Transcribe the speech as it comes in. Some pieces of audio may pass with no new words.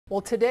Well,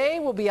 today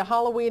will be a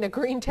Halloween a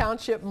Green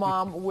Township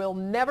mom will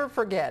never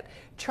forget.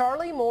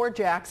 Charley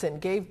Moore-Jackson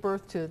gave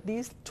birth to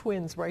these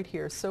twins right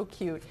here. So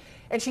cute.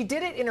 And she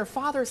did it in her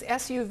father's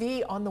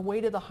SUV on the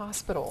way to the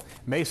hospital.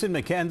 Mason,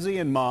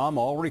 McKenzie, and Mom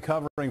all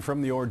recovering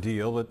from the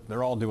ordeal, but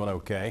they're all doing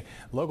okay.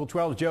 Local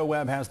 12's Joe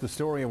Webb has the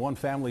story of one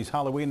family's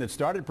Halloween that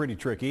started pretty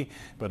tricky,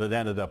 but it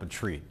ended up a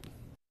treat.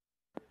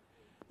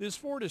 This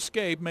Ford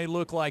Escape may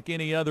look like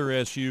any other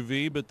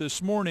SUV, but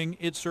this morning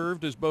it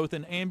served as both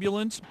an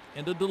ambulance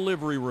and a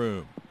delivery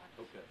room.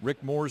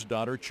 Rick Moore's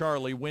daughter,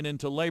 Charley, went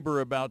into labor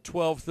about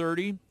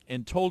 12:30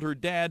 and told her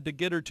dad to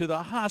get her to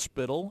the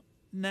hospital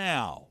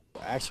now.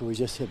 Actually, we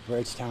just hit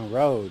Bridgetown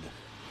Road.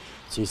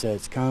 She said,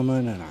 it's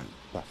coming, and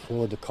I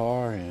floored the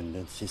car, and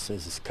then she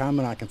says, it's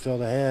coming, I can feel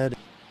the head.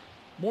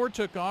 Moore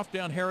took off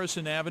down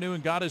Harrison Avenue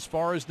and got as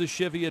far as the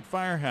Cheviot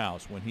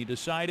Firehouse when he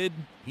decided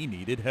he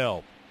needed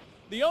help.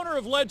 The owner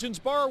of Legends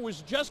Bar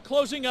was just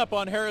closing up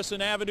on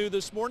Harrison Avenue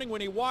this morning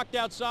when he walked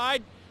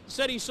outside.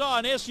 Said he saw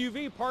an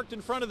SUV parked in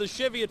front of the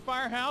Cheviot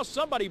Firehouse,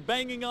 somebody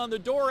banging on the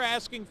door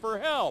asking for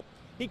help.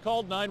 He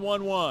called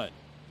 911.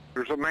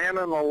 There's a man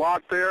in the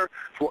lot there.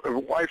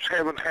 His wife's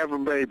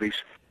having babies.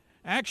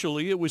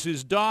 Actually, it was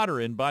his daughter,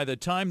 and by the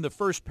time the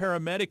first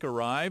paramedic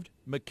arrived,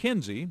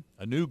 McKenzie,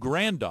 a new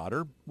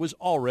granddaughter, was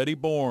already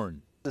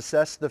born.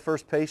 Assessed the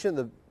first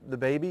patient, the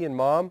baby and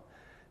mom.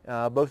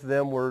 Both of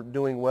them were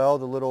doing well.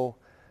 The little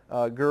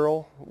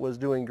girl was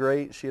doing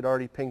great. She had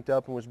already pinked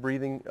up and was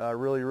breathing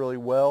really, really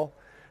well.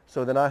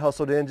 So then I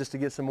hustled in just to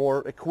get some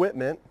more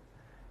equipment,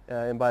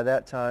 and by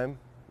that time,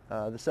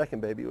 the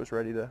second baby was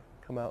ready to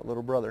come out,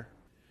 little brother.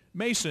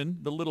 Mason,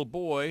 the little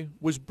boy,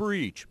 was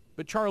breech,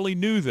 but Charley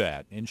knew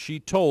that, and she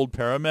told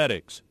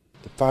paramedics.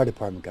 The fire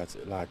department got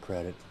a lot of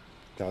credit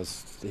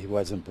because he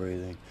wasn't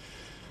breathing,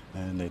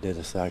 and they did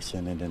a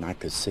section, and then I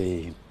could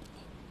see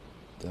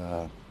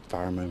the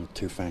fireman with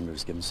two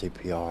fingers giving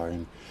CPR,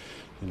 and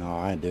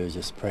all I had to do was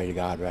just pray to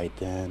God right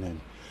then,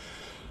 and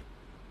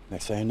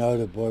next thing I know,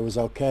 the boy was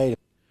okay.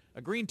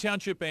 A Green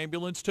Township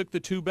ambulance took the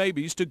two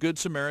babies to Good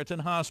Samaritan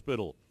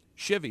Hospital.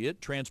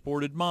 Cheviot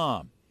transported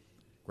Mom.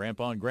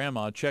 Grandpa and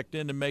Grandma checked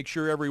in to make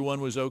sure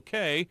everyone was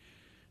okay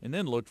and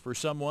then looked for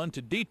someone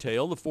to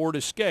detail the Ford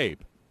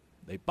Escape.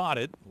 They bought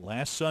it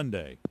last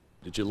Sunday.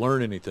 Did you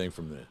learn anything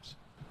from this?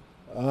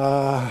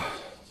 Yeah,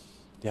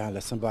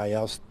 let somebody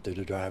else do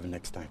the driving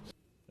next time.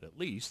 At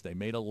least they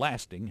made a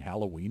lasting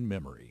Halloween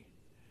memory.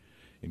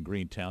 In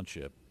Green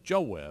Township, Joe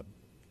Webb,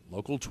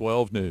 Local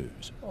 12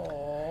 News.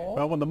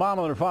 Well, when the mom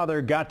and her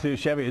father got to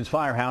Cheviot's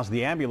Firehouse,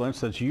 the ambulance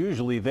that's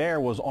usually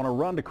there was on a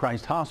run to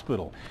Christ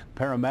Hospital.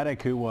 The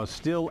paramedic who was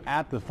still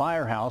at the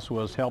firehouse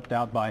was helped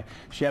out by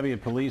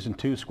Cheviot police and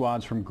two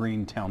squads from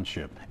Green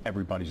Township.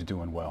 Everybody's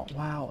doing well.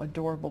 Wow,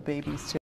 adorable babies too.